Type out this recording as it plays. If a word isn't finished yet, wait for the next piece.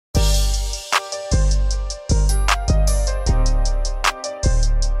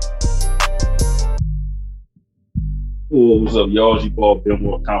What's up, y'all? G-Ball, been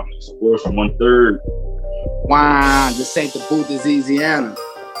more confident sports from 1/3. Wow, this ain't the booth, it's Louisiana.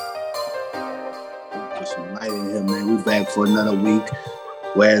 Get some light in here, man. We back for another week.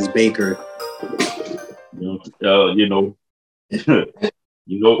 Where's Baker? Where's Baker?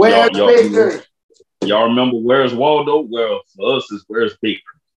 Y'all remember Where's Waldo? Well, for us, it's Where's Baker.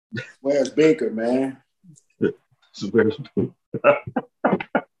 Where's Baker, man? Where's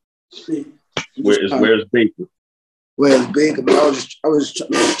Baker? Where's Baker? I was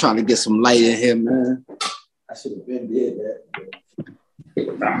trying to get some light in here, man. I should have been did that.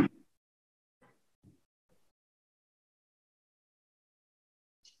 Nah.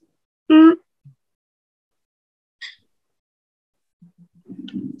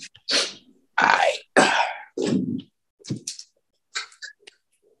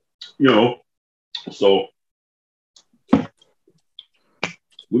 So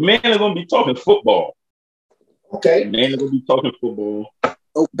we mainly gonna be talking football. Okay. Mainly gonna be talking football.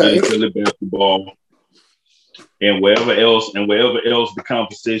 Okay. Philly basketball, and wherever else the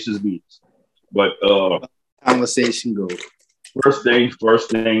conversations be. But conversation goes. First thing.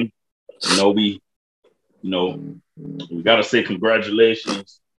 We gotta say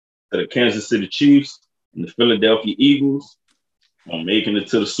congratulations to the Kansas City Chiefs and the Philadelphia Eagles on making it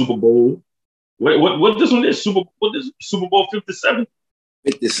to the Super Bowl. What this one is? Super Bowl 57?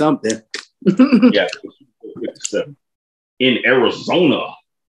 50 something. Yeah, Super Bowl 57 in Arizona.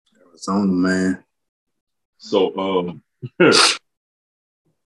 Arizona, man. So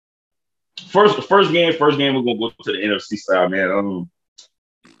first game, we're gonna go to the NFC side, man.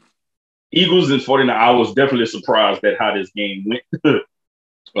 Eagles and 49. I was definitely surprised at how this game went.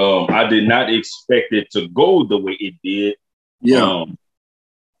 I did not expect it to go the way it did. Yeah.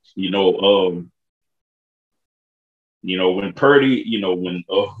 When Purdy,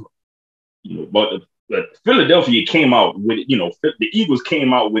 but Philadelphia came out with it. The Eagles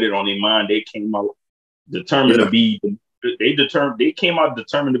came out with it on their mind. They came out determined to be. They came out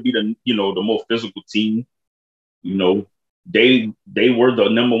determined to be the more physical team. They were the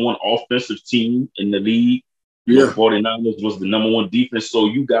number one offensive team in the league. Yeah. 49ers was the number one defense. So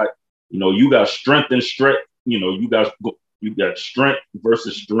you got strength and strength. You got strength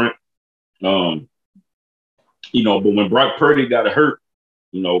versus strength. But when Brock Purdy got hurt,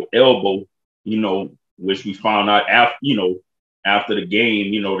 elbow, which we found out after the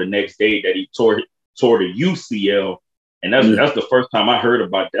game, the next day that he tore the UCL, and that's the first time I heard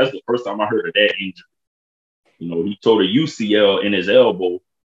about. That's the first time I heard of that injury. He tore the UCL in his elbow,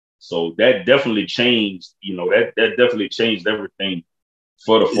 so that definitely changed. That definitely changed everything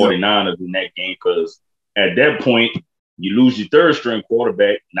for the 49ers in that game, because at that point you lose your third string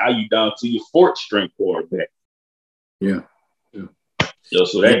quarterback. Now you down to your fourth string quarterback. Yeah.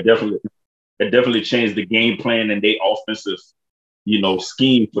 So that definitely changed the game plan and their offensive,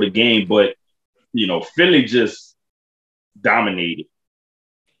 scheme for the game. But Philly just dominated.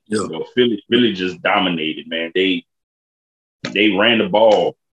 Yeah. Philly just dominated, man. They ran the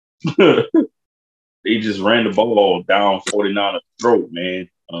ball. They just ran the ball down 49ers' throat, man.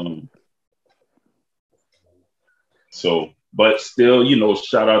 But still,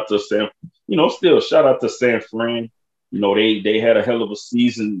 shout out to San. Shout out to San Fran. They had a hell of a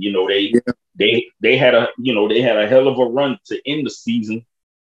season. They had a hell of a run to end the season.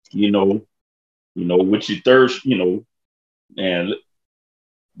 With your third, and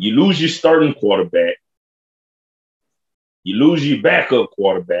you lose your starting quarterback. You lose your backup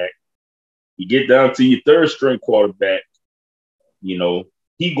quarterback. You get down to your third string quarterback. He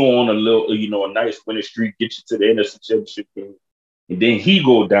go on a little, a nice winning streak, get you to the NFC Championship game, and then he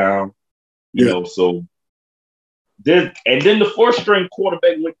go down. So then the fourth string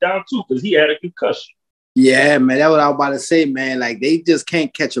quarterback went down too because he had a concussion. Yeah, man, that's what I was about to say, man. Like, they just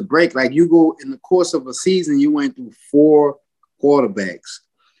can't catch a break. Like, you go in the course of a season, you went through 4 quarterbacks.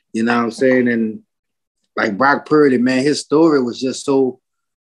 You know what I'm saying? And like Brock Purdy, man, his story was just so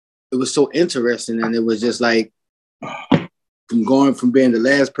interesting. And it was just like from being the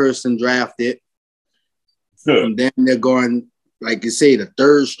last person drafted, and then they're going, like you say, the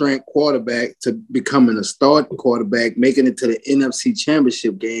third string quarterback to becoming a starting quarterback, making it to the NFC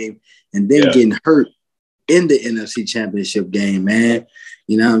Championship game, and then getting hurt in the NFC Championship game, man.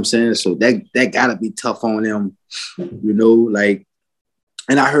 You know what I'm saying? So that gotta be tough on them, like.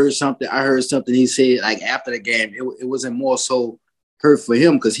 And I heard something he said, like, after the game, it wasn't more so hurt for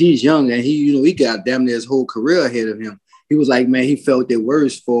him because he's young and he got damn near his whole career ahead of him. He was like, man, he felt it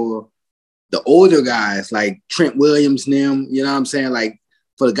worse for the older guys like Trent Williams and them, you know what I'm saying? Like,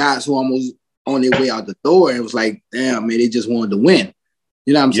 for the guys who almost on their way out the door, and it was like, damn, man, they just wanted to win.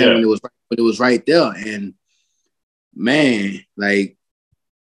 You know what I'm saying? When it was right there. And man, like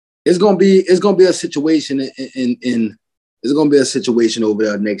it's gonna be a situation in it's gonna be a situation over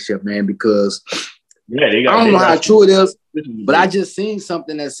there next year, man, because I don't know how true it is, but I just seen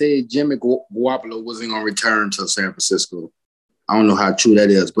something that said Jimmy Garoppolo wasn't gonna return to San Francisco. I don't know how true that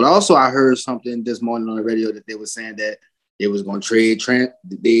is, but also I heard something this morning on the radio that they were saying that they was gonna trade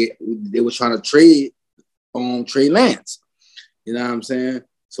they was trying to trade Trey Lance. You know what I'm saying?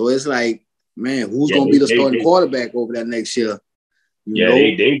 So it's like, man, who's gonna be the starting quarterback over that next year? You know?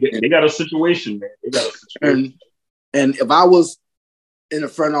 They got a situation, man. They got a situation. And if I was in the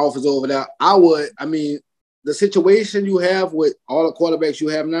front office over there, I would. I mean, the situation you have with all the quarterbacks you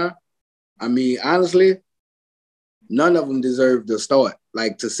have now, I mean, honestly, none of them deserve to start.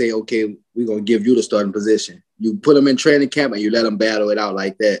 Like to say, okay, we're gonna give you the starting position. You put them in training camp and you let them battle it out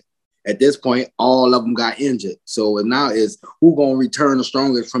like that. At this point, all of them got injured. So now is who gonna return the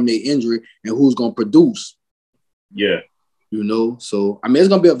strongest from their injury and who's gonna produce. Yeah. You know, so I mean, it's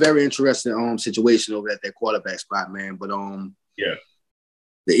gonna be a very interesting situation over at that quarterback spot, man. But yeah,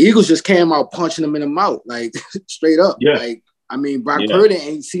 the Eagles just came out punching them in the mouth, like straight up. Yeah. Like, I mean, Brock Purdy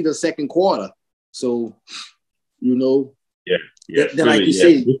ain't see the second quarter, so you know. Yeah. Then like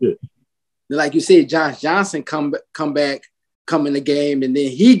you said, Josh Johnson come in the game, and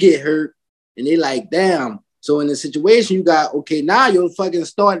then he get hurt, and they like, damn. So in the situation, you got now your fucking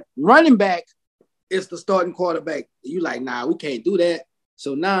start running back. It's the starting quarterback. You like, nah, we can't do that.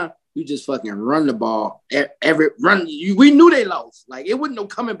 So now you just fucking run the ball. We knew they lost. Like, it wasn't no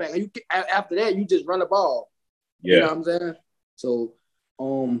coming back. After that, you just run the ball. Yeah. You know what I'm saying? So,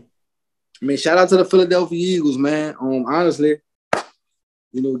 I mean, shout out to the Philadelphia Eagles, man. Honestly,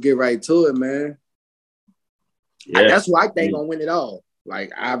 get right to it, man. Yeah. That's who I think gonna win it all.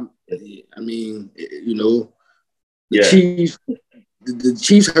 Like, I mean, the Chiefs, the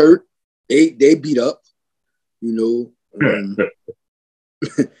Chiefs hurt. They beat up, Yeah,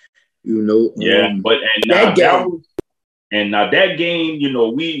 but that game,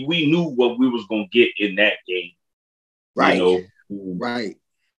 we knew what we was gonna get in that game, right? Right.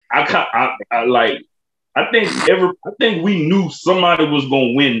 I think we knew somebody was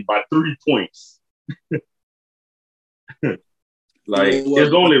gonna win by 3 points.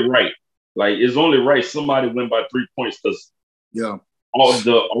 It's only right. Like, it's only right somebody win by 3 points because all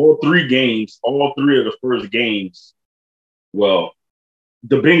three of the first games, well,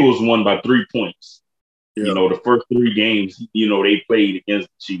 the Bengals won by 3 points. Yeah. The first 3 games, they played against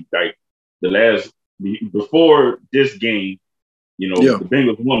the Chiefs. Like before this game, the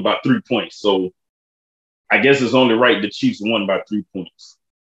Bengals won by 3 points. So I guess it's only right the Chiefs won by 3 points.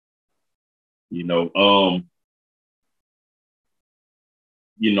 I know,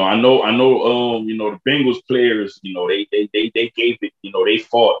 the Bengals players, they gave it, they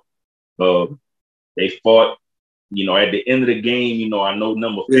fought. At the end of the game, I know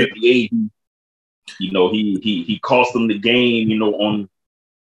number 58, he cost them the game, on,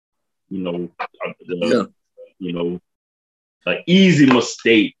 an easy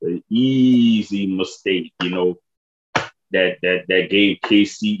mistake, that gave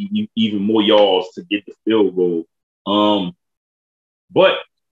KC even more yards to get the field goal. But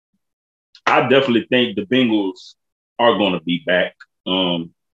I definitely think the Bengals are going to be back.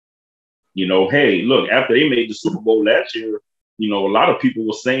 Hey, look, after they made the Super Bowl last year, a lot of people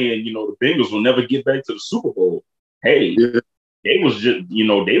were saying, the Bengals will never get back to the Super Bowl. Hey, they was a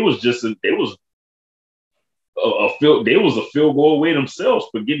field goal away themselves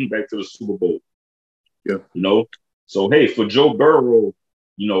for getting back to the Super Bowl. Yeah. So hey, for Joe Burrow,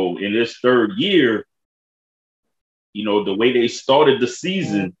 in his third year, the way they started the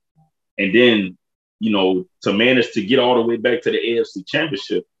season, and then, to manage to get all the way back to the AFC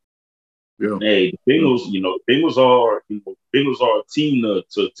Championship. Yeah. Hey, the Bengals are a team to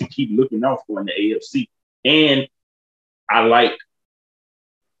keep looking out for in the AFC. And I like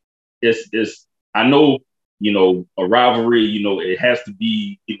this. I know, a rivalry, it has to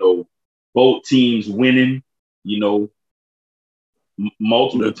be, both teams winning,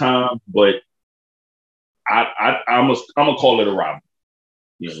 multiple times, but I'm gonna call it a rivalry.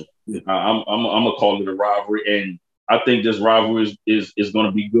 I'm gonna call it a rivalry, and I think this rivalry is going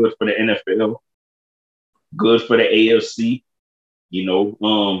to be good for the NFL, good for the AFC.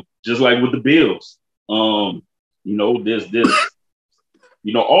 Just like with the Bills. This.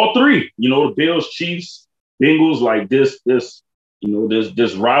 All three. The Bills, Chiefs, Bengals. Like this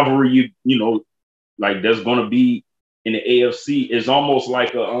rivalry. Like there's going to be in the AFC. Is almost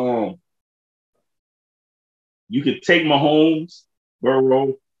like a You could take Mahomes,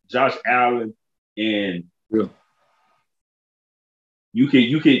 Burrow, Josh Allen, and you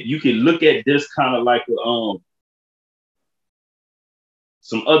could look at this kind of like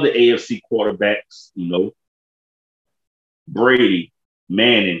some other AFC quarterbacks, you know, Brady,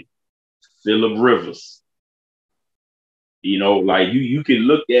 Manning, Phillip Rivers. You know, like you can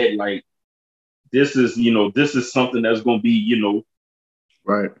look at like this is something that's going to be, you know,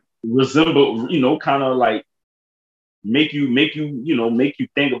 right, resemble, you know, kind of like make you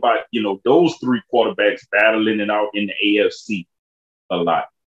think about, you know, those three quarterbacks battling it out in the AFC a lot.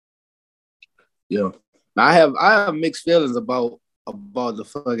 Yeah, I have mixed feelings about the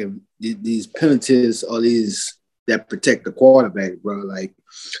fucking these penalties or these that protect the quarterback, bro. Like,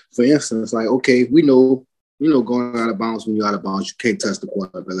 for instance, like, okay, we know going out of bounds, when you're out of bounds, you can't touch the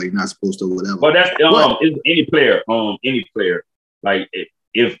quarterback. Like, you're not supposed to, whatever. But that's it's any player. Like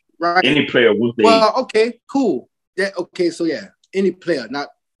if right. Any player would they. Well, okay, cool. So yeah, any player, not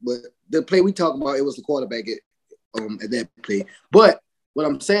but the play we talk about, it was the quarterback at that play. But what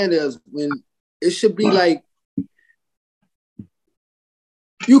I'm saying is, when it should be like,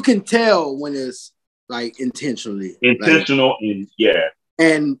 you can tell when it's like intentional, like, and yeah.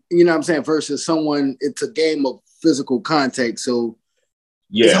 And you know what I'm saying, versus someone, it's a game of physical contact. So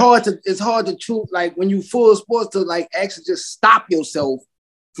yeah, it's hard to choose, like, when you full sports, to like actually just stop yourself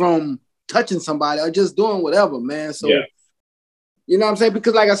from touching somebody or just doing whatever, man. So yeah. You know what I'm saying?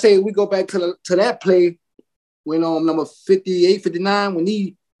 Because like I say, we go back to that play when number 58, 59, when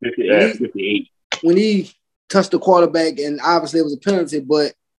he 58. When he touched the quarterback, and obviously it was a penalty,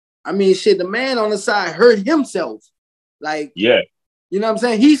 but I mean, shit, the man on the side hurt himself. Like, yeah. You know what I'm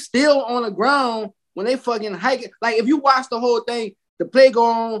saying? He's still on the ground when they fucking hike it. Like, if you watch the whole thing, the play go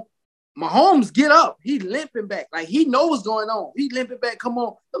on, Mahomes get up. He's limping back. Like, he knows what's going on. He limping back. Come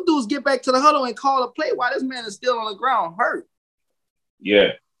on. Them dudes get back to the huddle and call a play while this man is still on the ground hurt.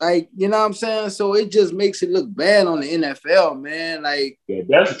 Yeah. Like, you know what I'm saying? So it just makes it look bad on the NFL, man. Like, yeah,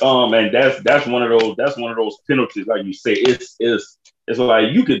 that's one of those penalties, like you say. It's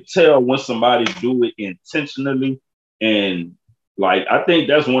like you could tell when somebody do it intentionally, and like, I think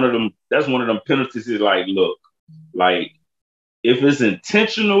that's one of them penalties is like, look, like, if it's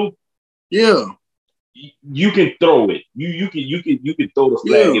intentional, yeah, you can throw it. You can throw the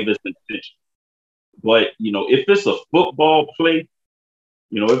flag if it's intentional. But, you know, if it's a football play,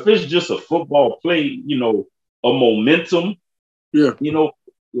 you know, if it's just a football play, you know, a momentum, yeah, you know,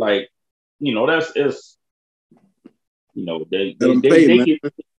 like, you know, it's, you know, they can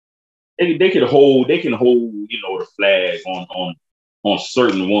hold, you know, the flag on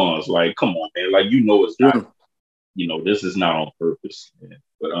certain ones. Like, come on, man. Like, you know, it's not, you know, this is not on purpose, man.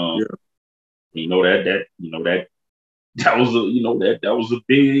 But you know, that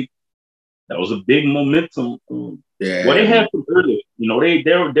was a big momentum. Yeah. Well, they had some earlier, you know,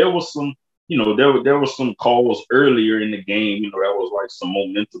 there was some, you know, there was some calls earlier in the game, you know, that was like some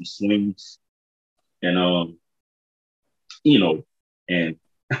momentum swings, and you know, and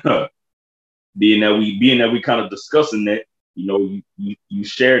being that we kind of discussing that, you know, you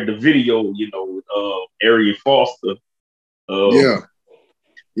shared the video, you know, with Arian Foster. Yeah.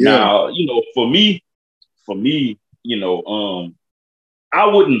 Now, you know, for me, you know, I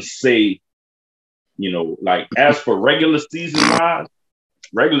wouldn't say, you know, like, as for regular season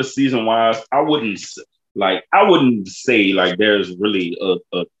wise, I wouldn't say like there's really a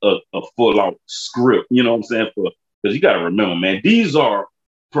full out script, you know what I'm saying? Because you got to remember, man, these are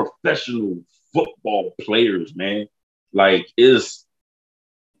professional football players, man. Like, you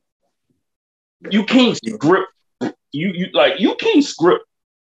can't script, you can't script,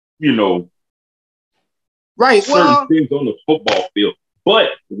 you know, right, certain things on the football field. But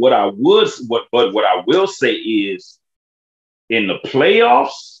what I will say is, in the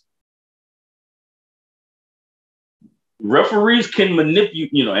playoffs, referees can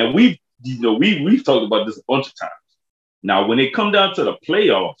manipulate, you know, and we've talked about this a bunch of times. Now, when it comes down to the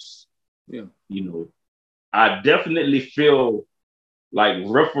playoffs, you know, I definitely feel like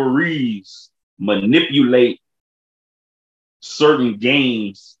referees manipulate certain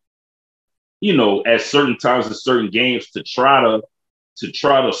games, you know, at certain times in certain games to try to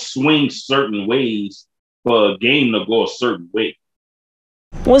swing certain ways for a game to go a certain way.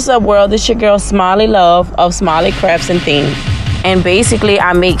 What's up, world? It's your girl Smiley Love of Smiley Crafts and Things. And basically,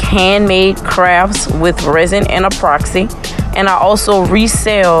 I make handmade crafts with resin and epoxy. And I also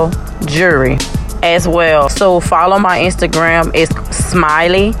resell jewelry as well. So follow my Instagram. It's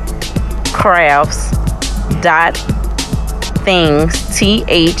smileycrafts.things,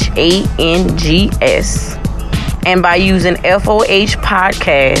 THANGS. And by using FOH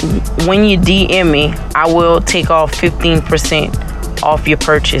podcast, when you DM me, I will take off 15% off your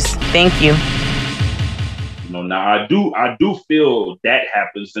purchase. Thank you. You know, now I do feel that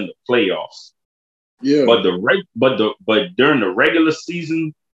happens in the playoffs. Yeah. But during the regular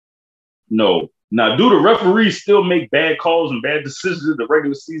season, no. Now, do the referees still make bad calls and bad decisions in the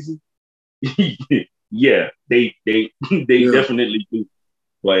regular season? Yeah, they definitely do.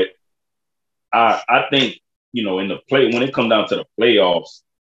 But I think, you know, in the when it comes down to the playoffs,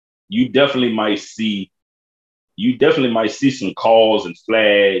 you definitely might see some calls and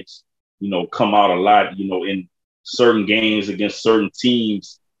flags, you know, come out a lot, you know, in certain games against certain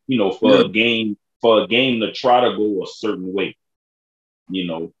teams, you know, for a game to try to go a certain way, you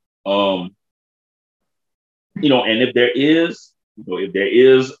know. You know, and if there is,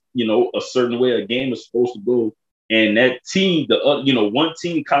 you know, a certain way a game is supposed to go, and that team, one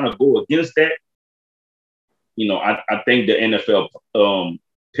team kind of go against that, you know, I think the NFL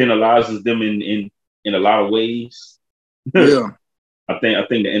penalizes them in a lot of ways. Yeah. I think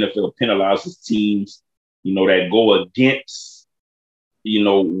the NFL penalizes teams, you know, that go against, you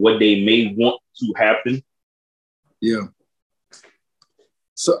know, what they may want to happen. Yeah.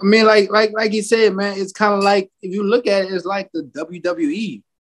 So I mean, like you said, man, it's kind of like, if you look at it, it's like the WWE.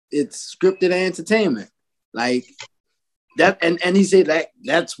 It's scripted entertainment, like that. And he said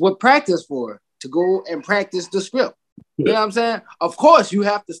that's what practice for, to go and practice the script. You know what I'm saying? Of course, you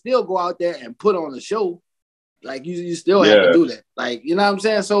have to still go out there and put on a show. Like you still have to do that. Like, you know what I'm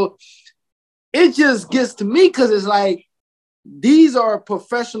saying? So it just gets to me because it's like, these are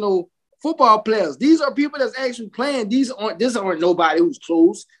professional football players. These are people that's actually playing. These aren't nobody who's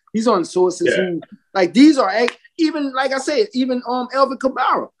close. These aren't sources who, like, these are even, like I said, even Elvin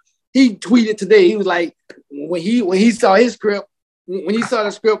Kamara. He tweeted today. He was like, when he saw his script, when he saw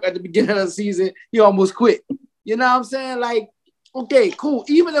the script at the beginning of the season, he almost quit. You know what I'm saying? Like, okay, cool.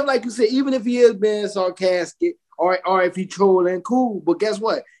 Even if, like you said, even if he is being sarcastic or if he trolling, cool. But guess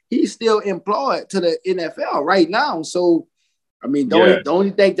what? He's still employed to the NFL right now. So, I mean, the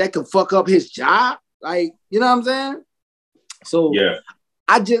only thing that could fuck up his job, like, you know what I'm saying? So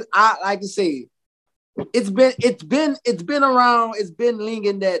I like to say, it's been around, it's been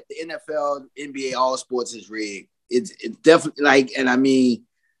lingering that the NFL, NBA, all sports is rigged. It's definitely like, and I mean,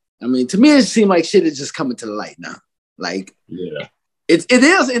 to me, it seems like shit is just coming to the light now. Like, it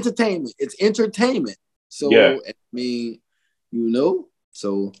is entertainment. It's entertainment. So I mean, you know,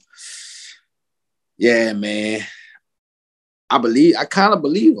 so yeah, man. I kind of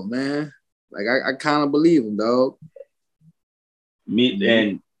believe him, man. Like, I kind of believe him, dog.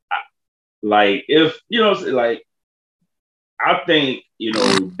 And like, if, you know, like, I think, you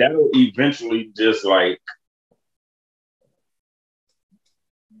know, that'll eventually just like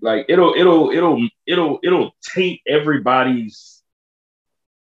it'll taint everybody's,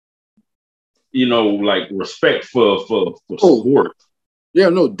 you know, like, respect for sport. Yeah,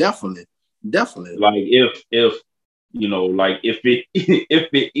 no, definitely. Like, if you know, like, if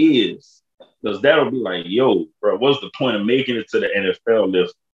it is, because that'll be like, yo, bro, what's the point of making it to the NFL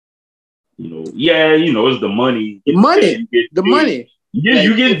if, you know, you know, it's the money. The money. Yeah, like,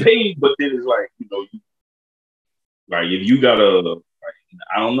 you get paid, but then it's like, you know, like, if you gotta, like,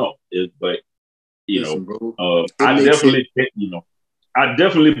 I don't know, but you know, I definitely think, you know, I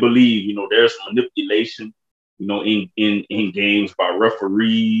definitely believe, you know, there's manipulation, you know, in games by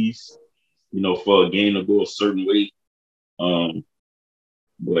referees, you know, for a game to go a certain way.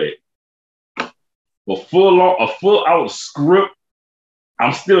 But a full out script,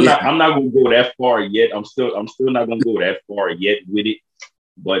 I'm not gonna go that far yet. I'm still not gonna go that far yet with it.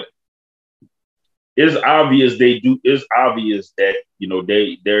 But it's obvious it's obvious that, you know,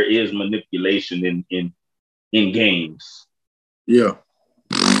 there is manipulation in games. Yeah.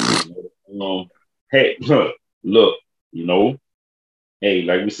 Hey, look, you know, hey,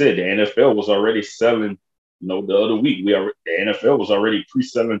 like we said, the NFL was already selling, you know, the other week. The NFL was already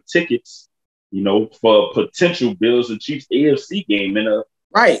pre-selling tickets, you know, for potential Bills and Chiefs AFC game in a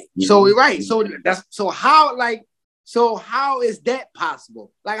So how is that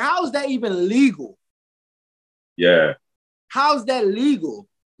possible? Like, how is that even legal? Yeah. How is that legal?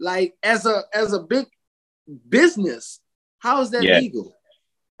 Like, as a big business, how is that legal?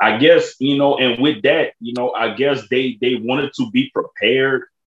 I guess, you know, and with that, you know, I guess they wanted to be prepared.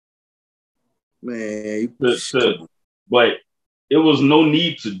 Man, but it was no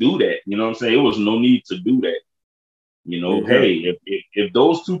need to do that. You know what I'm saying? It was no need to do that. You know, hey, if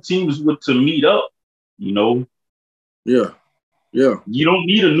those two teams were to meet up, you know, you don't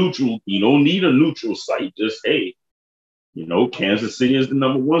need a neutral site. Just, hey, you know, Kansas City is the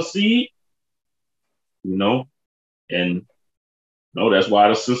 #1 seed, you know, and no, that's why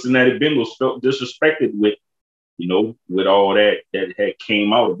the Cincinnati Bengals felt disrespected with, you know, with all that had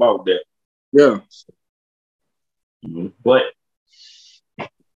came out about that. Yeah. You know, but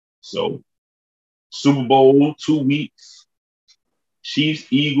so Super Bowl 2 weeks. Chiefs,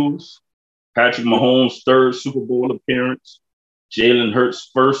 Eagles. Patrick Mahomes' third Super Bowl appearance. Jalen Hurts'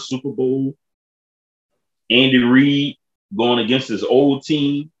 first Super Bowl. Andy Reid going against his old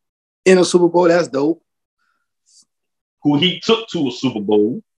team. In a Super Bowl, that's dope. Who he took to a Super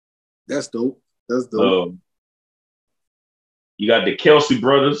Bowl. That's dope. That's dope. You got the Kelsey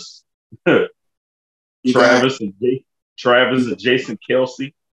brothers. Travis and Jason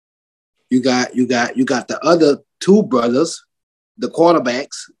Kelsey. You got the other two brothers, the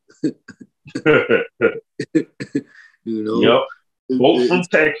quarterbacks. You know, yep. Both from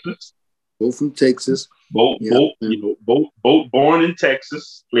Texas. Both from Texas. Both born in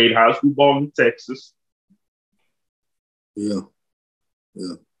Texas. Played high school ball in Texas. Yeah.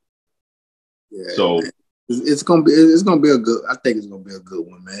 So man. It's gonna be a good. I think it's gonna be a good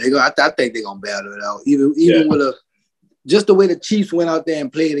one, man. I think they're gonna battle it out. Even with just the way the Chiefs went out there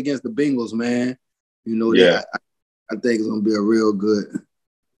and played against the Bengals, man. You know, I think it's gonna be a real good.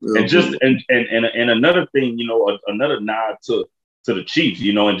 And another thing, you know, another nod to the Chiefs,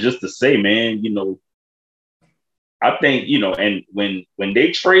 you know, and just to say, man, you know, I think, you know, and when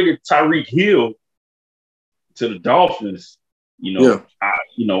they traded Tyreek Hill to the Dolphins, you know,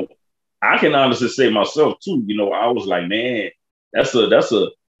 I can honestly say myself too, you know, I was like, man, that's a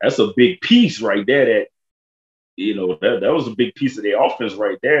big piece right there. That, you know, that was a big piece of their offense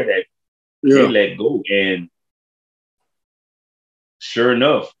right there that they let go. And sure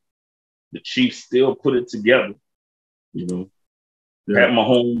enough, the Chiefs still put it together. You know, Pat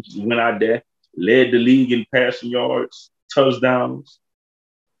Mahomes went out there, led the league in passing yards, touchdowns.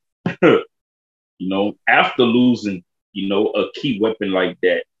 You know, after losing, you know, a key weapon like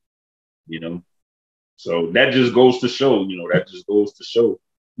that. You know, so that just goes to show, you know,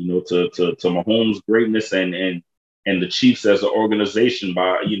 you know, to Mahomes' greatness and the Chiefs as an organization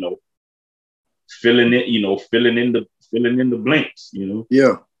by, you know, filling in the blanks, you know.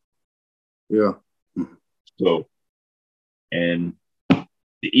 Yeah. So, and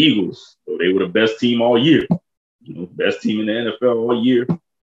the Eagles, so they were the best team all year. You know, best team in the NFL all year,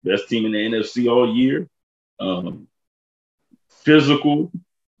 best team in the NFC all year. Physical.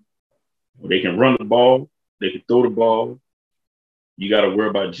 They can run the ball. They can throw the ball. You got to worry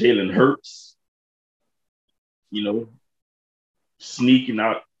about Jalen Hurts, you know, sneaking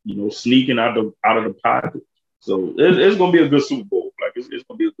out of the pocket. So it's going to be a good Super Bowl. Like it's going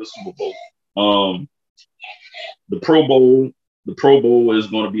to be a good Super Bowl. The Pro Bowl is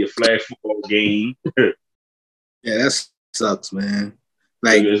going to be a flag football game. Yeah, that sucks, man.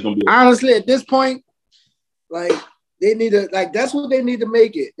 Like, honestly, at this point, like, they need to, like, that's what they need to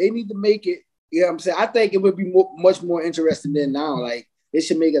make it. They need to make it, you know what I'm saying? I think it would be much more interesting than now. Like, they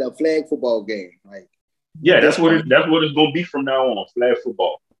should make it a flag football game. Like, yeah, that's what it's going to be from now on, flag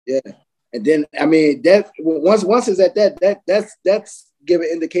football. Yeah. And then, I mean, that once it's at that's give an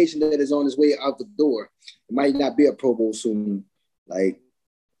indication that it's on its way out the door. It might not be a Pro Bowl soon. Like,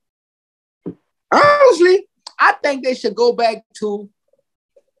 honestly, I think they should go back to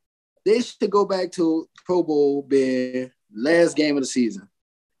Pro Bowl being last game of the season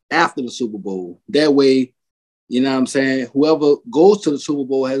after the Super Bowl. That way, you know what I'm saying, whoever goes to the Super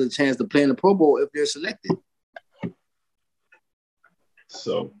Bowl has a chance to play in the Pro Bowl if they're selected.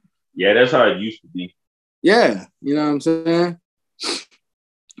 So, yeah, that's how it used to be. Yeah, you know what I'm saying?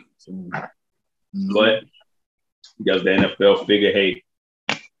 But because the NFL figure, hey,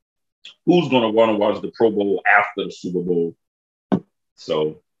 who's going to want to watch the Pro Bowl after the Super Bowl?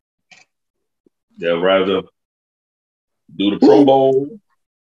 So they'll rather do the Pro Bowl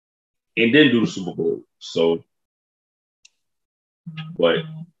and then do the Super Bowl. So, but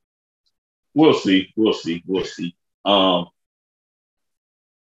we'll see.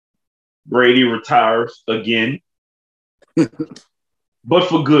 Brady retires again, but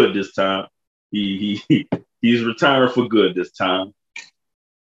for good this time. He's retiring for good this time.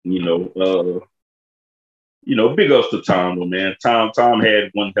 You know, big ups to Tom, though, man. Tom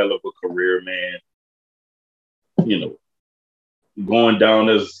had one hell of a career, man. You know, going down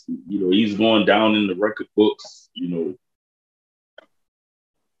as, you know, he's going down in the record books, you know,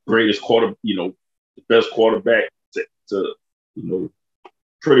 greatest the best quarterback to you know,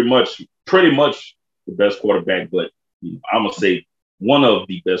 pretty much the best quarterback, but you know, I'm gonna say one of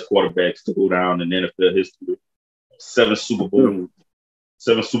the best quarterbacks to go down in NFL history. 7 Super Bowl,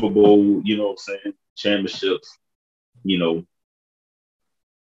 you know what I'm saying, championships. You know,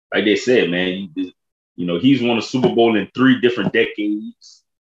 like they said, man, you know, he's won a Super Bowl in 3 different decades.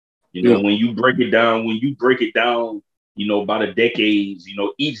 You know, when you break it down, you know, by the decades, you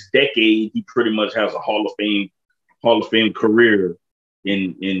know, each decade he pretty much has a Hall of Fame career.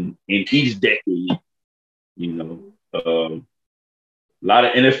 in each decade. You know, a lot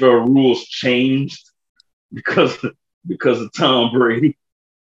of NFL rules changed because of Tom Brady.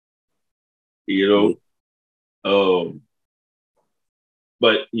 You know,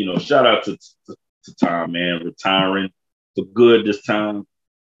 but you know, shout out to Tom, man, retiring for good this time.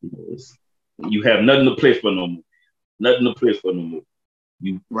 You know, you have nothing to play for no more. Nothing to play for no more.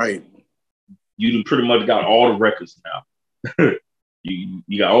 You pretty much got all the records now. you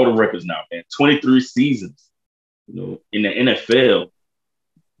got all the records now, man. 23 seasons, you know, in the NFL,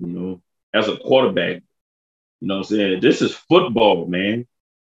 you know, as a quarterback. You know what I'm saying? This is football, man.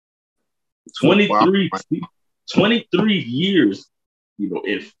 23 years, you know,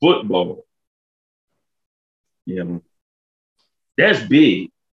 in football. You know, that's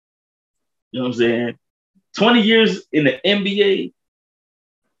big. You know what I'm saying? 20 years in the NBA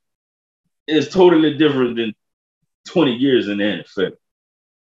is totally different than 20 years in the NFL.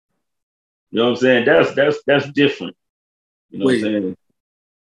 You know what I'm saying? That's different. You know what I'm saying?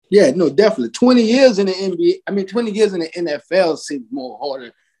 Yeah, no, definitely. 20 years in the NBA. I mean, 20 years in the NFL seems more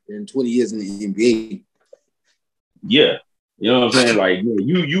harder than 20 years in the NBA. Yeah. You know what I'm saying? Like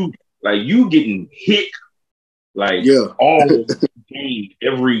you getting hit all the game,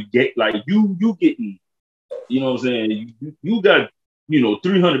 every game. Like you getting, you know what I'm saying? You got, you know,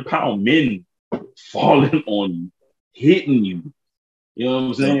 300-pound men falling on you, hitting you. You know what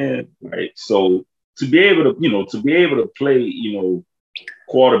I'm saying? Like, so to be able to play, you know,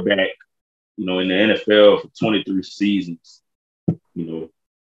 quarterback, you know, in the NFL for 23 seasons, you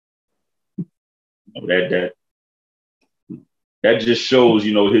know, that just shows,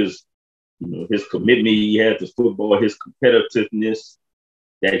 you know, his commitment he had to football, his competitiveness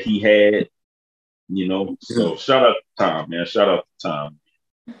that he had, you know. So shout out to Tom, man. Shout out to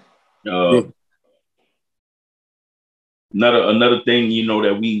Tom. Another thing, you know,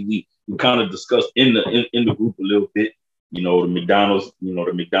 that we kind of discussed in the group a little bit, you know, the McDonald's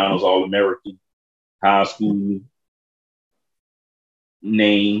All-American high school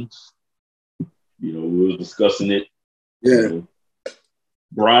names. You know, we were discussing it. Yeah. You know,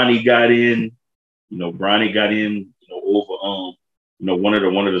 Bronny got in, you know, over you know, one of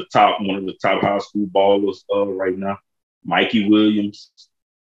the top high school ballers right now, Mikey Williams.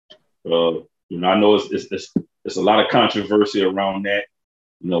 You know, I know it's a lot of controversy around that.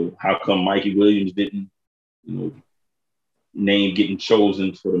 You know, how come Mikey Williams didn't, you know, name getting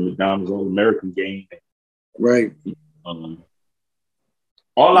chosen for the McDonald's All-American game? Right.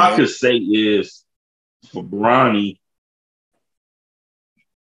 All I could say is for Bronny,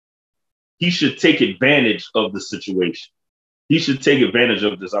 he should take advantage of the situation. He should take advantage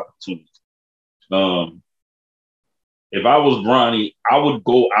of this opportunity. If I was Bronny, I would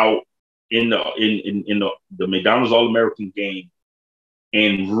go out in the McDonald's All-American game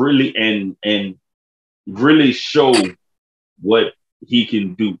and really show what he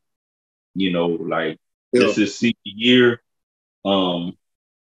can do. You know, like this is senior year.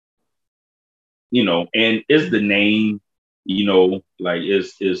 You know, and it's the name, you know, like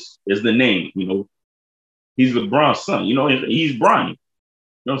is the name, you know. He's LeBron's son, you know, he's Bronny. You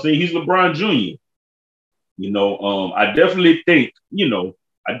know what I'm saying? He's LeBron Jr. You know, I definitely think, you know,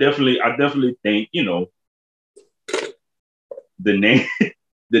 you know, the name,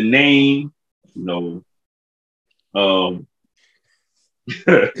 you know,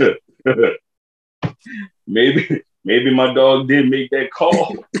 maybe my dog did make that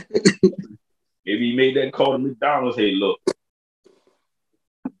call. Maybe he made that call to McDonald's. Hey, look,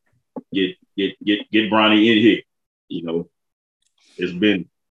 get Bronny in here. You know, it's been,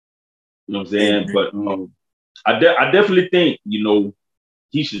 you know what I'm saying? But I definitely think, you know,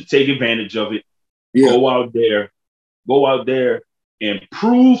 he should take advantage of it. Yeah. Go out there and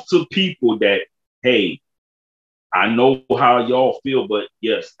prove to people that, hey, I know how y'all feel, but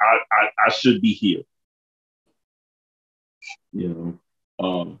yes, I should be here. You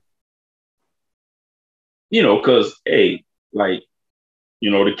know, because hey, like, you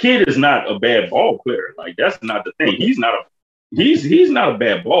know, the kid is not a bad ball player. Like, that's not the thing. He's not a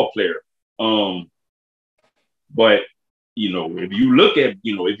bad ball player. But you know, if you look at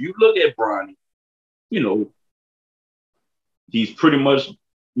Bronny, you know, he's pretty much,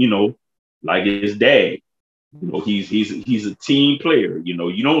 you know, like his dad. You know, he's a team player. You know,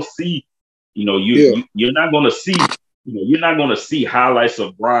 you don't see, you know, you're not gonna see, you know, you're not gonna see highlights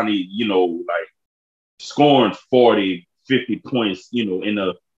of Bronny, you know, like scoring 40, 50 points, you know, in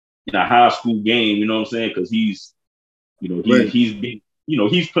a high school game, you know what I'm saying? Because he's been, you know,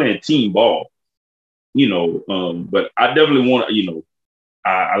 he's playing team ball, you know. But I definitely want to, you know,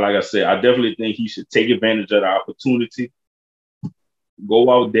 I like I said, I definitely think he should take advantage of the opportunity. go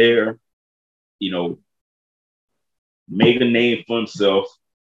out there, make a name for himself,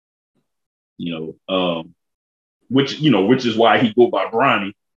 which is why he go by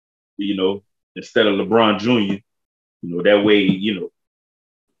Bronny, instead of LeBron Jr. That way,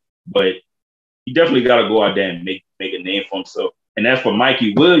 but he definitely got to go out there and make a name for himself. And as for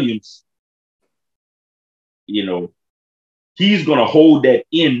Mikey Williams, he's gonna hold that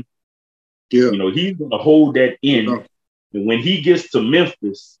in. Yeah. He's gonna hold that in. Yeah. And when he gets to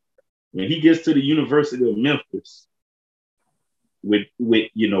Memphis, when he gets to the University of Memphis with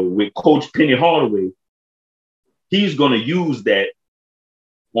Coach Penny Hardaway, he's gonna use that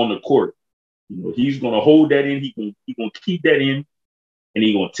on the court. He's gonna hold that in. He's gonna keep that in, and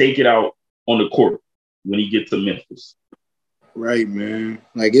he's gonna take it out on the court when he gets to Memphis. Right, man.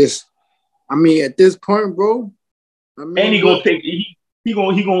 Like at this point, bro. And he gonna take he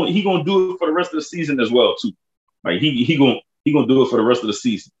gonna do it for the rest of the season as well too. Like he gonna do it for the rest of the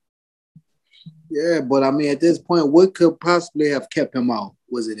season. Yeah, but at this point, what could possibly have kept him out?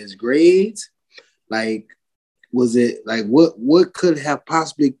 Was it his grades? Like, was it like what could have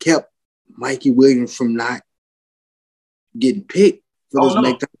possibly kept Mikey Williams from not getting picked for this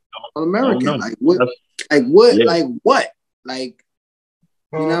McDonald's All-American? Like what? Like what? Yeah. Like what? Like,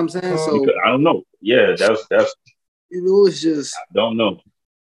 you know what I'm saying? So I don't know. Yeah, that's it's just I don't know.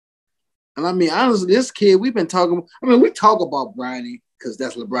 And honestly, this kid, we've been talking. We talk about Bronny because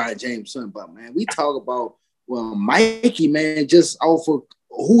that's LeBron James' son, but man, we talk about Mikey, man, just off of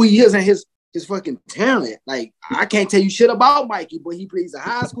who he is and his fucking talent. Like, I can't tell you shit about Mikey, but he's a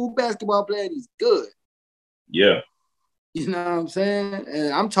high school basketball player and he's good. Yeah. You know what I'm saying?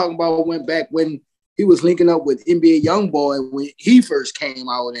 And I'm talking about when he was linking up with NBA YoungBoy when he first came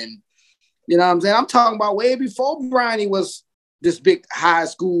out, and you know what I'm saying? I'm talking about way before Bronny was this big high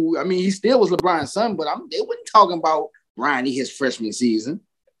school. He still was LeBron's son, but they weren't talking about Bronny his freshman season.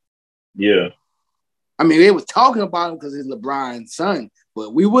 Yeah. They was talking about him because he's LeBron's son,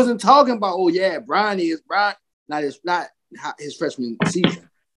 but we wasn't talking about, Bronny is not his freshman season.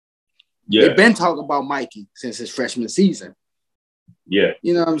 Yeah. They've been talking about Mikey since his freshman season. Yeah.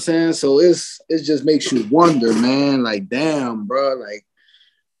 You know what I'm saying? So it just makes you wonder, man. Like, damn, bro. Like,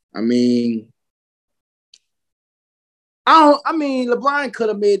 LeBron could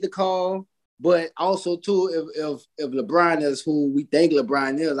have made the call, but also too, if LeBron is who we think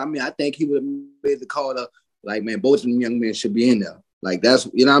LeBron is, I think he would have made the call to, like, man, both of them young men should be in there. Like, that's,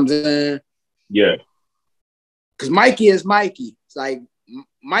 you know what I'm saying? Yeah. Because Mikey is Mikey. It's like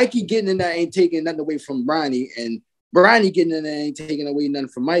Mikey getting in there ain't taking nothing away from Bronny, and Bronny getting in there ain't taking away nothing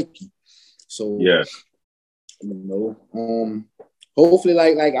from Mikey. So yeah, hopefully,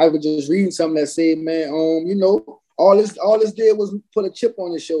 like I was just reading something that said, man, all this did was put a chip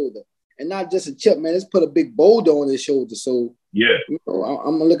on his shoulder, and not just a chip, man. It's put a big boulder on his shoulder. So yeah,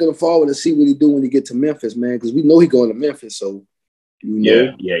 I'm looking forward to see what he do when he get to Memphis, man, because we know he going to Memphis. So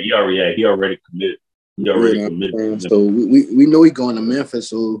yeah, he already committed. He already committed. So we know he going to Memphis.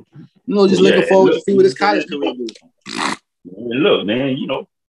 So just looking forward to see what his college career do. And look, man, he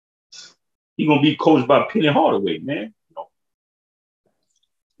gonna be coached by Penny Hardaway, man.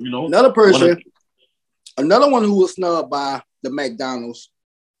 Another one who was snubbed by the McDonald's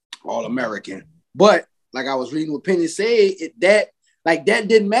All-American. But like I was reading what Penny said, that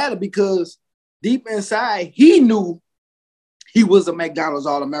didn't matter because deep inside he knew he was a McDonald's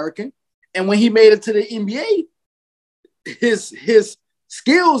All-American, and when he made it to the NBA, his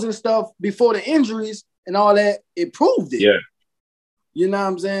skills and stuff before the injuries and all that, it proved it. Yeah. You know what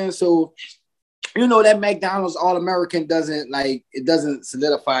I'm saying? So, that McDonald's All-American doesn't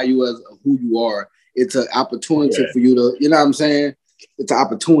solidify you as who you are. It's an opportunity for you to, you know what I'm saying? It's an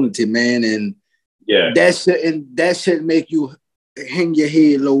opportunity, man. And that shouldn't make you hang your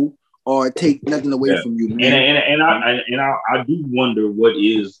head low or take nothing away from you, man. And I do wonder what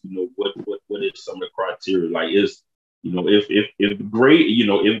is, what is some of the criteria? Like, is, if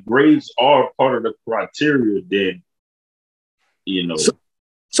grades are part of the criteria, then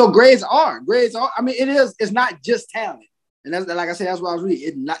So grades are. It is. It's not just talent, and that's, like I said, that's what I was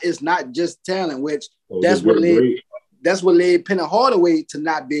reading. It's not just talent, which that's what led Penny Hardaway to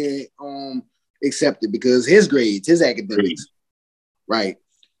not being accepted because his grades, his academics, right?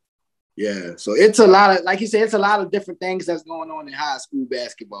 Yeah. So it's a lot of, like he said, it's a lot of different things that's going on in high school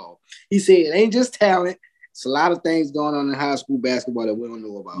basketball. He said it ain't just talent. It's a lot of things going on in high school basketball that we don't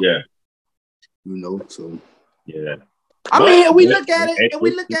know about. Yeah. So. Yeah. We look at it,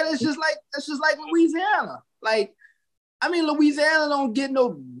 it's just like Louisiana. Like, Louisiana don't get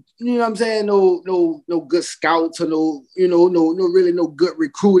no, you know what I'm saying, no good scouts or no good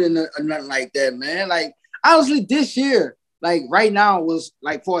recruiting or nothing like that, man. Like, honestly, this year, like right now was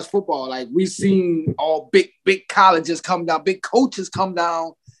like for us football, like we seen all big colleges come down, big coaches come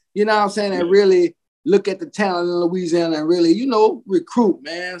down, you know what I'm saying, and really look at the talent in Louisiana and really, you know, recruit,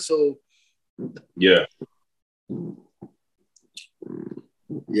 man. So yeah.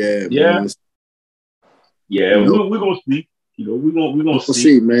 Yeah, yeah, man. yeah. You know, we're gonna see. You know, we're gonna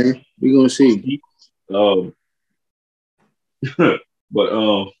see, man. We're gonna see. But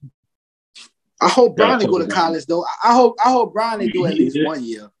I hope Bronny go to college though. I hope Bronny do at least 1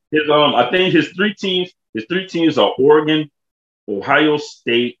 year. His I think his three teams are Oregon, Ohio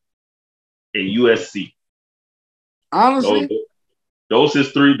State, and USC. Honestly, those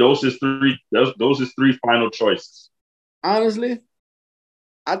his three final choices. Honestly,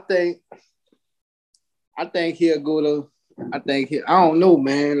 I think he'll go to. I don't know,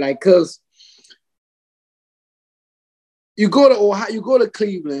 man. Like, cause you go to Ohio, you go to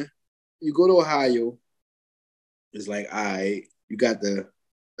Cleveland, you go to Ohio. It's like, all right, you got the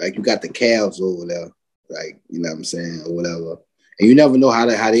Cavs over there, like, you know what I'm saying, or whatever. And you never know how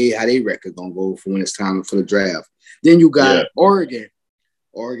they record gonna go for when it's time for the draft. Then you got Oregon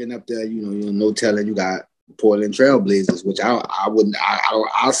up there. You know, no telling. You got Portland Trailblazers, which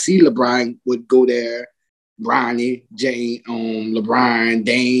I'll see LeBron would go there. Bronny, Jane, LeBron,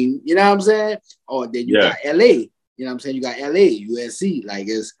 Dame. You know what I'm saying? Or then you got LA. You know what I'm saying? You got LA, USC. Like,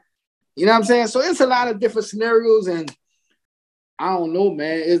 it's, you know what I'm saying? So it's a lot of different scenarios, and I don't know,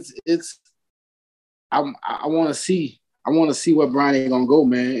 man. I want to see where Bronny gonna go,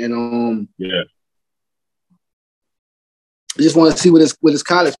 man. And I just want to see what his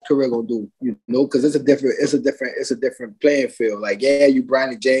college career gonna do, you know, because it's a different playing field. Like, yeah, you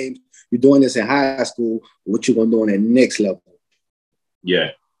Bronny James, you're doing this in high school. What you gonna do on that next level?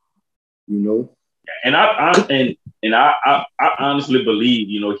 Yeah, you know. And I honestly believe,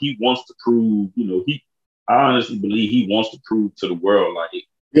 you know, he wants to prove, you know, I honestly believe he wants to prove to the world, like,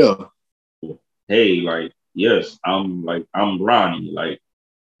 hey, like, yes, I'm Bronny, like.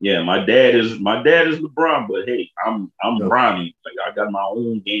 Yeah, my dad is LeBron, but hey, I'm Bronny. Like, I got my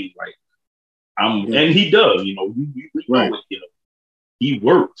own game. Like, and he does. You know, we know it. You know, he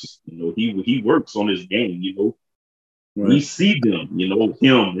works. You know, he works on his game. You know, we see them. You know,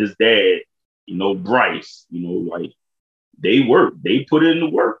 him, his dad. You know, Bryce. You know, like, they work. They put in the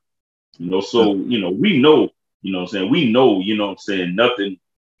work. You know, so you know, we know. You know what I'm saying? We know. You know what I'm saying? Nothing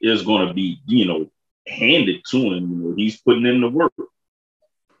is going to be, you know, handed to him. You know, he's putting in the work.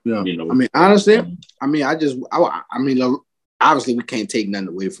 Yeah, you know, I mean, honestly, I mean, obviously, we can't take nothing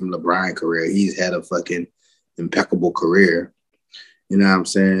away from LeBron's career. He's had a fucking impeccable career. You know what I'm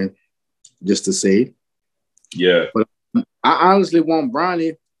saying? Just to say, yeah. But I honestly want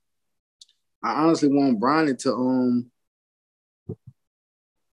Bronny. I honestly want Bronny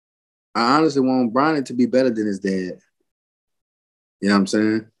to be better than his dad. You know what I'm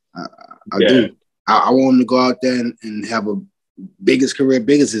saying? I do. I want him to go out there and have a biggest career,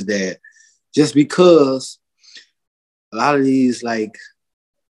 big as his dad, just because a lot of these, like,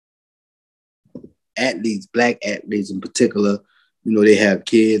 athletes, black athletes in particular, you know, they have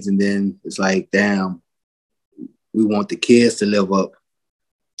kids, and then it's like, damn, we want the kids to live up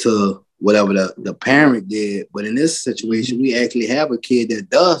to whatever the parent did. But in this situation, we actually have a kid that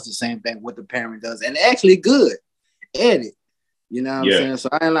does the same thing what the parent does, and actually good at it. You know what I'm saying? So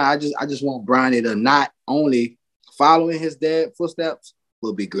I just want Bronny to not only following his dad's footsteps,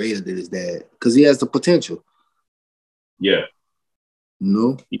 will be greater than his dad, because he has the potential. Yeah.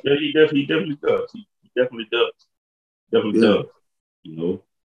 No. He definitely does. He definitely does. Definitely does. You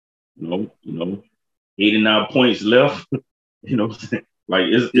know, 89 points left. You know, like,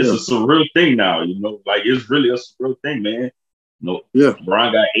 it's a surreal thing now, you know, like, it's really a surreal thing, man. You know,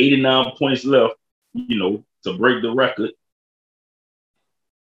 Brian got 89 points left, you know, to break the record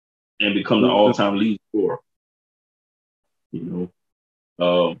and become the all-time lead scorer. You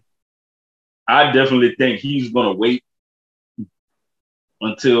know, I definitely think he's gonna wait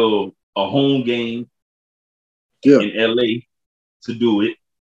until a home game in LA to do it.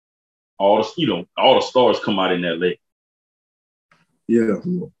 All the stars come out in LA. Yeah.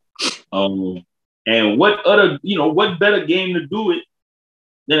 And what better game to do it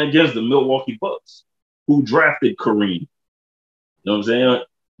than against the Milwaukee Bucks, who drafted Kareem? You know what I'm saying?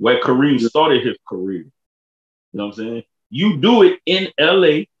 Where Kareem started his career. You know what I'm saying? You do it in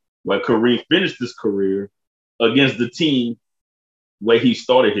LA, where Kareem finished his career, against the team where he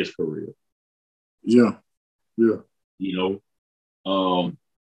started his career. Yeah. You know,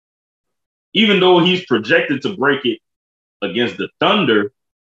 even though he's projected to break it against the Thunder,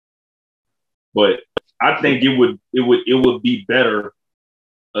 but I think it would be better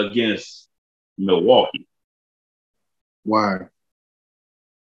against Milwaukee. Why?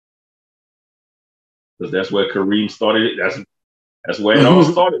 Because that's where Kareem started. That's where it all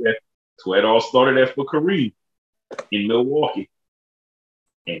started at. That's where it all started at for Kareem in Milwaukee.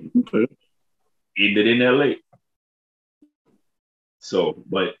 And ended in LA. So,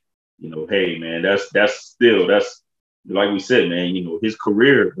 but hey man, that's like we said, man, his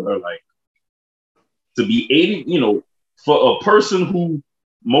career, like to be 80, for a person who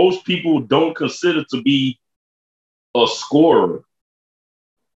most people don't consider to be a scorer,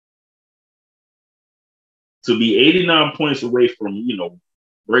 to be 89 points away from,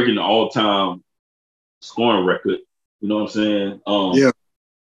 breaking the all-time scoring record, you know what I'm saying? Yeah.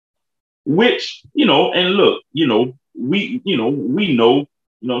 Which, and look, we know, you know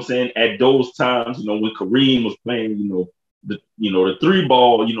what I'm saying, at those times, when Kareem was playing, the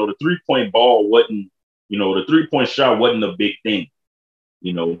 3-ball, the 3-point ball wasn't, the 3-point shot wasn't a big thing,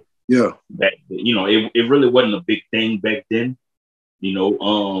 Yeah. Back, it really wasn't a big thing back then,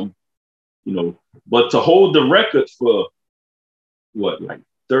 but to hold the record for what, like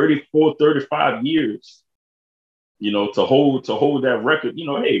 34, 35 years, to hold that record,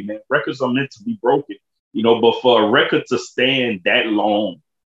 hey man, records are meant to be broken, but for a record to stand that long,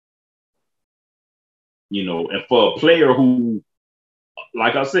 and for a player who,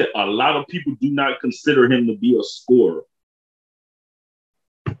 like I said, a lot of people do not consider him to be a scorer,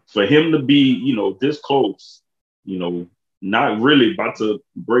 for him to be, this close, not really about to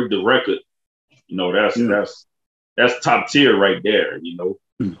break the record, that's top tier right there,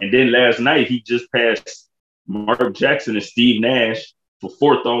 And then last night he just passed Mark Jackson and Steve Nash for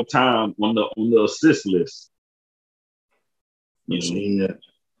 4th all time on the assist list.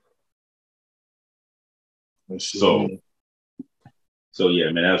 So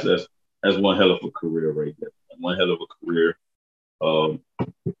yeah, man, that's one hell of a career right there. One hell of a career.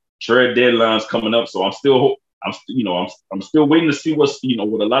 Trade deadline's coming up, so I'm still waiting to see what a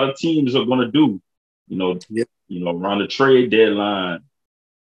lot of teams are going to do. Around the trade deadline.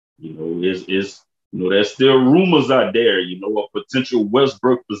 There's still rumors out there. A potential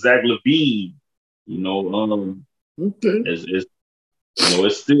Westbrook for Zach LaVine. It's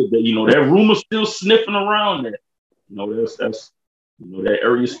still that rumor's still sniffing around there. That's that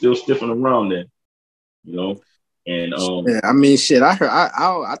area's still sniffing around there. And I mean, shit. I heard.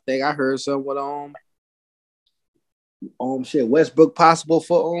 I think I heard something with Westbrook possible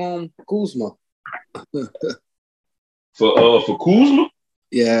for Kuzma. for Kuzma.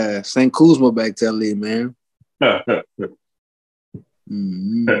 Yeah, St. Kuzma back to LA, man.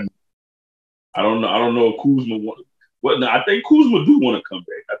 Mm-hmm. I don't know if Kuzma I think Kuzma do want to come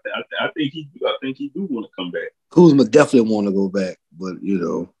back. I think he do want to come back. Kuzma definitely want to go back, but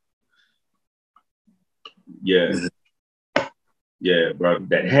yeah, bro.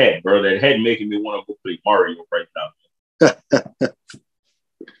 That hat making me want to go play Mario right now.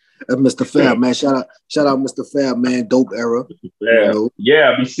 That's Mr. Fab, man. Shout out Mr. Fab, man. Dope era.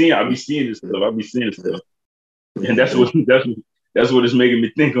 Yeah, I be seeing this stuff. And that's what it's making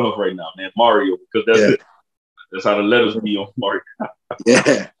me think of right now, man. Mario, because that's how the letters be on Mario.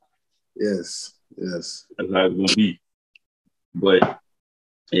 Yeah. Yes. That's how it's gonna be. But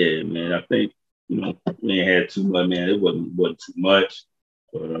yeah, man, I think we ain't had too much, man. It wasn't too much.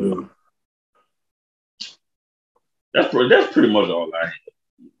 But, that's pretty much all I had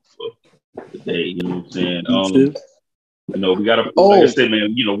for today. You know what I'm saying? We gotta, like I said,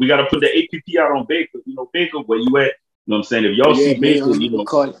 man. We gotta put the APP out on Baker. Baker, where you at? You know what I'm saying? If y'all see Baker,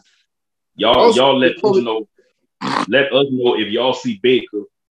 y'all let us know. Let us know if y'all see Baker.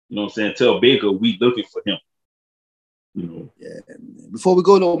 You know what I'm saying? Tell Baker we looking for him. Yeah. Before we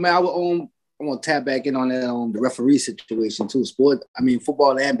go though, man, I want to tap back in on that the referee situation too.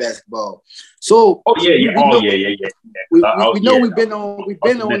 Football and basketball. So We know we've been on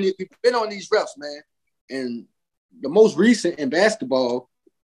these refs, man. And the most recent in basketball,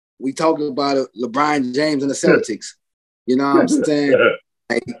 we talked about LeBron James and the Celtics. You know what I'm saying?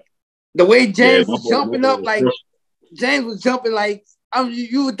 Like, the way James was jumping up, like James was jumping like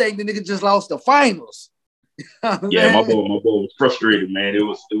you would think the nigga just lost the finals. Yeah, my boy was frustrated, man.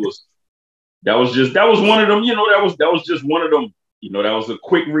 That was one of them, that was just one of them, that was a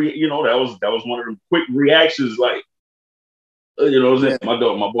quick that was one of them quick reactions, like my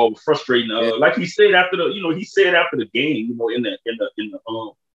boy was frustrating. Like he said after the game, in the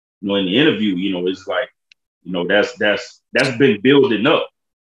interview, it's like, that's been building up.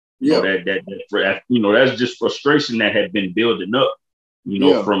 That's just frustration that had been building up,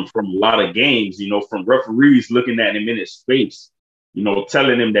 from a lot of games, from referees looking at him in his face,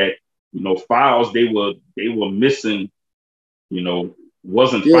 telling him that, fouls they were missing,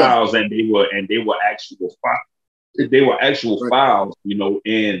 wasn't fouls, and they were actual fouls. They were actual fouls, you know.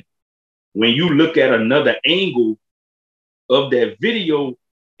 And when you look at another angle of that video,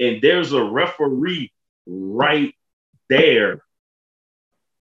 and there's a referee right there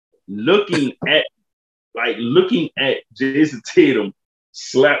looking at Jason Tatum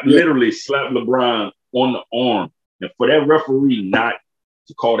literally slap LeBron on the arm. And for that referee not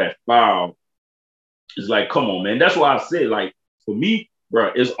to call that foul, it's like, come on, man. That's why I said, like, for me,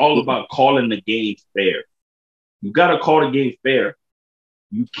 bro, it's all about calling the game fair. You got to call the game fair.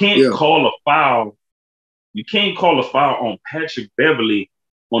 You can't call a foul. You can't call a foul on Patrick Beverley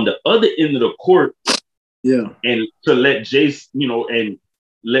on the other end of the court. Yeah. And to let Jace, you know, and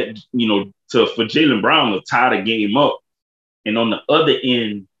let, you know, for Jaylen Brown to tie the game up. And on the other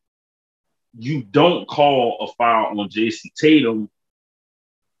end, you don't call a foul on Jason Tatum.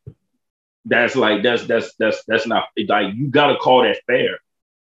 That's not, like, you got to call that fair.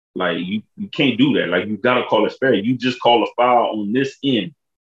 Like, you can't do that. Like, you got to call it fair. You just call a foul on this end.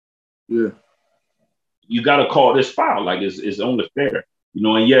 Yeah. You got to call this foul. Like, it's only fair. You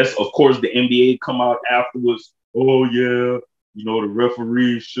know, and yes, of course, the NBA come out afterwards. Oh, yeah, you know, the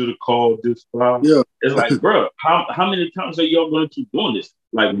referee should have called this foul. Yeah. It's like, bro, how many times are y'all going to keep doing this?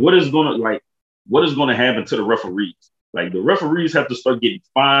 Like, what is going to happen to the referees? Like, the referees have to start getting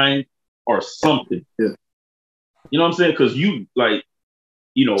fined or something. Yeah. You know what I'm saying? Because you, like,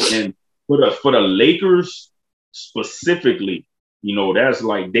 you know, and for the Lakers specifically, you know, that's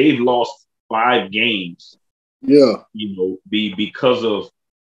like they've lost 5 games. Yeah. You know, because of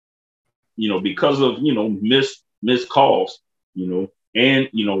missed calls, you know, and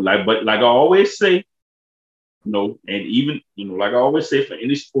you know, like I always say, you know, and even, you know, like I always say for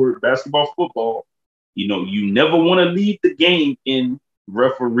any sport, basketball, football, you know, you never want to leave the game in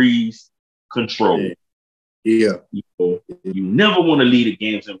referees' control. Yeah. You know, you never want to lead the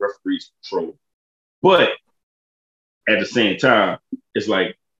games in referees' control. But at the same time, it's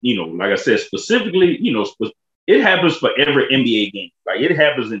like, you know, like I said, specifically, you know, it happens for every NBA game. Like, it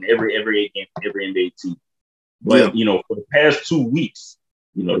happens in every NBA game for every NBA team. But, you know, for the past 2 weeks,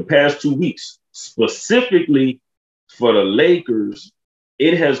 specifically for the Lakers,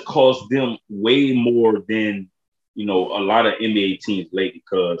 it has cost them way more than, you know, a lot of NBA teams lately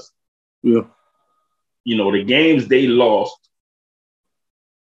because, you know, the games they lost,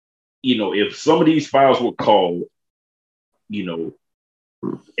 you know, if some of these fouls were called, you know,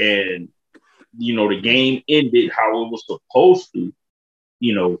 and, you know, the game ended how it was supposed to,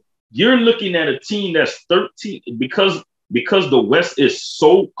 you know, you're looking at a team that's 13 because the West is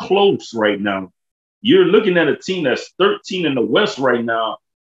so close right now. You're looking at a team that's 13 in the West right now.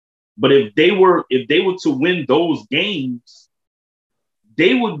 But if they were to win those games,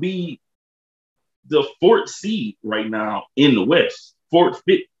 they would be the 4th seed right now in the West. 4th,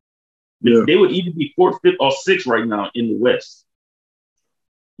 5th. Yeah. They would either be 4th, 5th, or 6th right now in the West.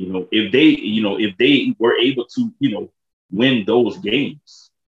 You know, if they were able to, you know, win those games.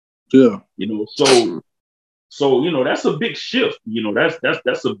 Yeah. You know, so you know, that's a big shift. You know,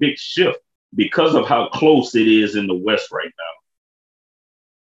 that's a big shift because of how close it is in the West right now.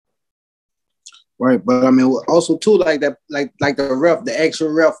 Right, but I mean, also too, like that, like the actual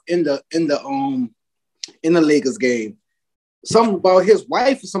ref in the Lakers game. Something about his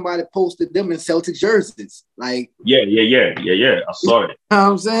wife or somebody posted them in Celtics jerseys. Like, yeah. I saw it. You know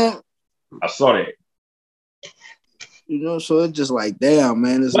what I'm saying? I saw that. You know, so it's just like, damn,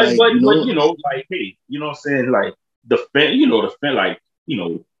 man. It's but like, you know, like, hey, you know what I'm saying? Like the fan, like, you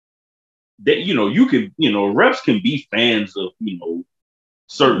know, that, you know, you can, you know, refs can be fans of, you know,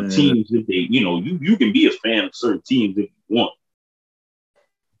 certain teams if they, you know, you can be a fan of certain teams if you want.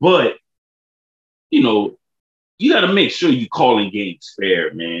 But, you know, you got to make sure you calling games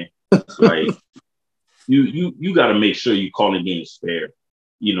fair, man. Like, you got to make sure you calling games fair,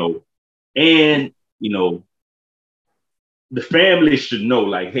 you know, and, you know, the family should know,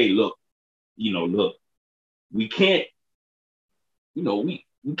 like, hey, look, we can't, you know, we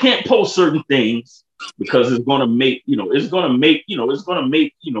can't post certain things because it's gonna make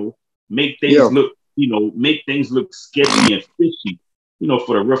things look sketchy and fishy, you know,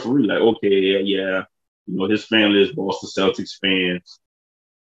 for the referee. Like, okay, yeah, you know, his family is Boston Celtics fans,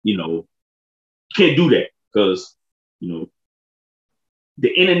 you know, can't do that because, you know, the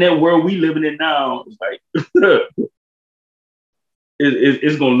internet world we living in now is like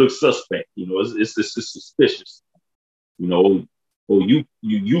it's gonna look suspect, you know, it's suspicious, you know. Oh, you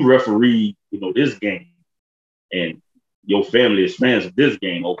referee, you know, this game, and your family is fans of this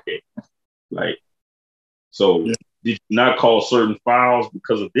game. Okay, like, so did you not call certain fouls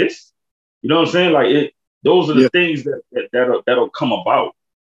because of this? You know what I'm saying? Like, those are the things that'll come about.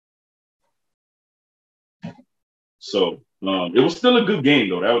 So it was still a good game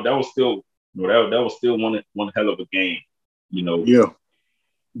though. That was still that was still one hell of a game, you know. Yeah.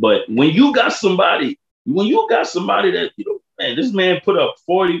 But when you got somebody that, you know, man, this man put up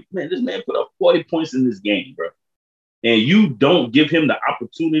 40 points in this game, bro. And you don't give him the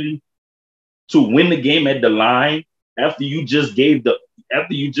opportunity to win the game at the line after you just gave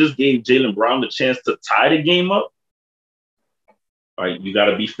Jaylen Brown the chance to tie the game up. All right, you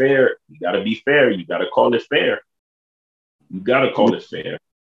gotta be fair. You gotta call it fair.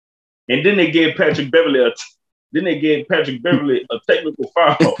 And then they gave Patrick Beverly a technical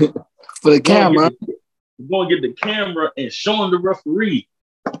foul for the camera. Going to get the camera and showing the referee.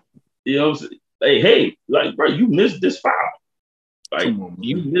 You know what I'm saying? Hey, like, bro, you missed this foul. Like,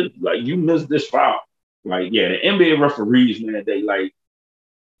 you missed this foul. Like, yeah, the NBA referees, man, they like,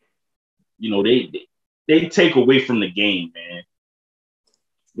 you know, they take away from the game, man.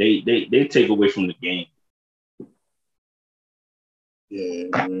 They take away from the game. Yeah,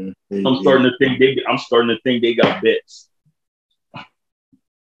 man. I'm starting to think they got bets.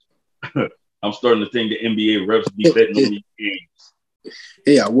 I'm starting to think the NBA refs be betting on these games.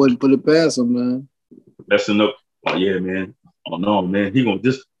 Hey, I wouldn't put it past them, man. Messing up. Oh yeah, man. Oh no, man.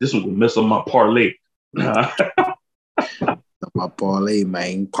 This one gonna mess up my parlay. My parlay,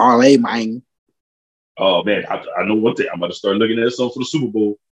 man. Parlay, man. Oh man, I know one thing. I'm about to start looking at something for the Super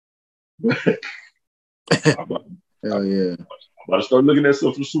Bowl. Hell yeah. I'm about to start looking at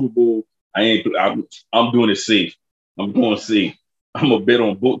something for the Super Bowl. I'm doing it safe. I'm going safe. I'm gonna bet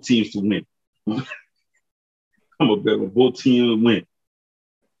on both teams to win. I'm gonna bet on both teams to win.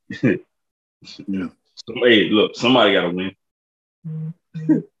 Yeah. So, hey, look, somebody gotta win.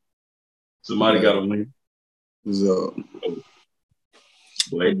 Somebody gotta win. So,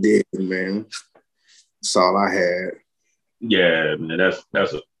 I did, man. That's all I had. Yeah, man. That's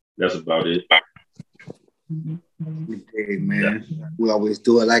about it. We did, man. Yeah. We always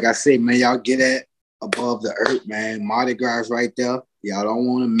do it. Like I say, man, y'all get at above the earth, man. Mardi Gras right there. Y'all don't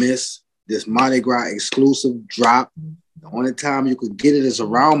want to miss this Mardi Gras exclusive drop. The only time you could get it is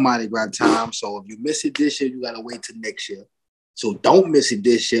around Mardi Gras time. So if you miss it this year, you got to wait till next year. So don't miss it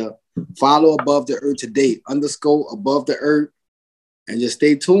this year. Follow Above the Earth today, _ Above the Earth. And just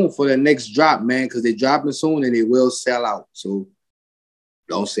stay tuned for the next drop, man, because they're dropping soon and they will sell out. So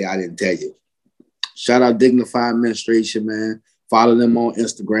don't say I didn't tell you. Shout out Dignified Administration, man. Follow them on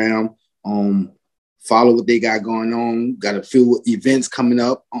Instagram. Follow what they got going on. Got a few events coming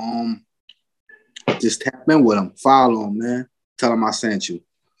up. Just tap in with them. Follow them, man. Tell them I sent you.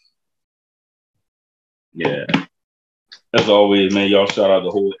 Yeah. As always, man, y'all shout out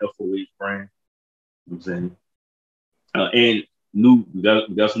the whole FOH brand. You know what I'm saying? And we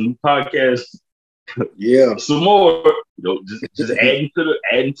got some new podcasts. Yeah. Some more. You know, just adding to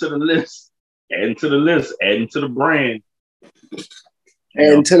the list. Adding to the brand.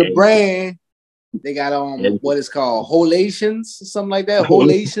 Adding to the brand. They got what is called Holations or something like that.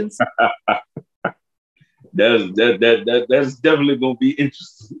 Holations. That's definitely gonna be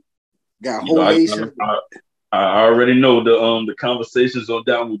interesting. Got Holations. I already know the conversations on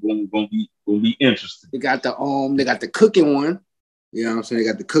that one gonna be interesting. They got the cooking one. You know what I'm saying? They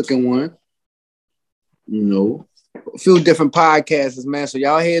got the cooking one. You know, a few different podcasts, man. So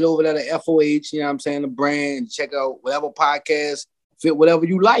y'all head over there to FOH, you know what I'm saying, the brand, and check out whatever podcast fit whatever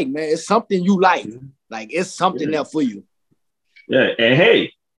you like, man. It's something you like. Like, it's something there for you. Yeah, and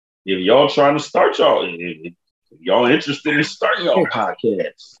hey, if y'all trying to start if y'all interested in starting y'all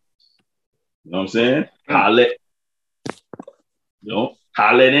podcast, you know what I'm saying? Holla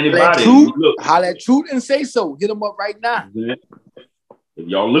at anybody. Holla at Truth and say so. Hit them up right now. If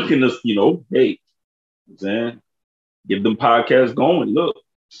y'all looking to, you know, hey, you know what I'm saying, get them podcasts going. Look.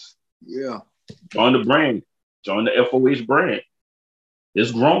 Yeah. Join the brand. Join the FOH brand.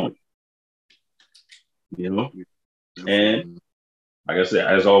 It's growing. You know? And like I said,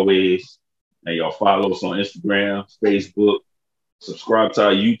 as always, and y'all follow us on Instagram, Facebook, subscribe to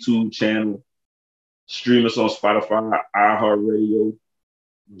our YouTube channel, stream us on Spotify, iHeartRadio,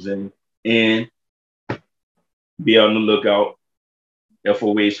 and be on the lookout.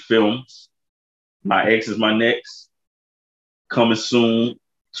 FOH Films. My Ex is My Next. Coming soon.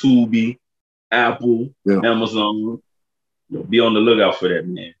 Tubi, Apple, Amazon. Be on the lookout for that,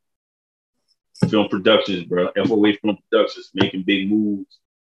 man. Film Productions, bro. FOH Film Productions, making big moves.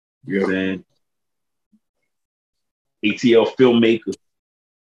 You know what I'm saying? ATL filmmaker.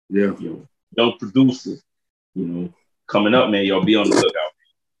 Yeah. You know, young producers. You know, coming up, man. Y'all be on the lookout.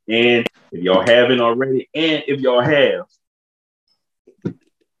 And if y'all haven't already, and if y'all have,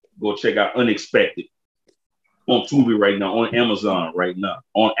 go check out Unexpected. on Tubi right now, on Amazon right now,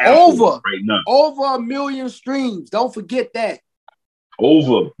 on Apple right now. Over 1 million streams. Don't forget that.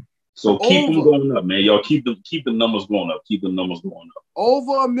 Over. So keep them going up, man. Y'all keep the numbers going up. Keep the numbers going up.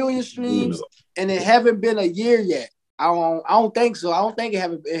 Over 1 million streams, and it haven't been a year yet. I don't think so. I don't think it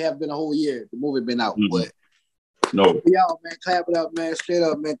have been a whole year. The movie been out, but no. Y'all, man, clap it up, man. Straight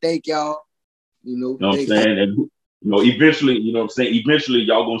up, man. Thank y'all. You know what I'm saying? And eventually, you know what I'm saying? Eventually,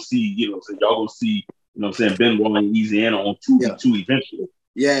 y'all gonna see, you know what I'm saying? Y'all gonna see, you know what I'm saying, Ben Bronny and Louisiana on Tubi too eventually.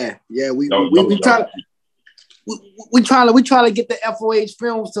 Yeah. We trying to get the FOH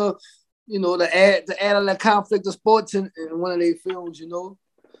films to, you know, to add on the conflict of sports in one of their films, you know.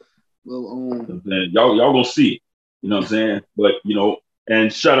 Well, y'all gonna see it, you know what I'm saying? But you know,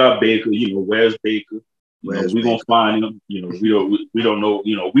 and shout out Baker, you know, where's Baker? You know, we gonna find him. You know, we don't know.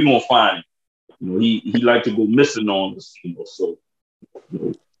 You know, we gonna find him. You know, he like to go missing on us. You know, so you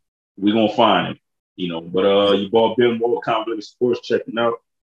know, we gonna find him. You know, but you bought Ben Moore, Conflict of Sports, checking out.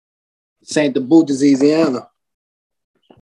 St. the Boot, Louisiana.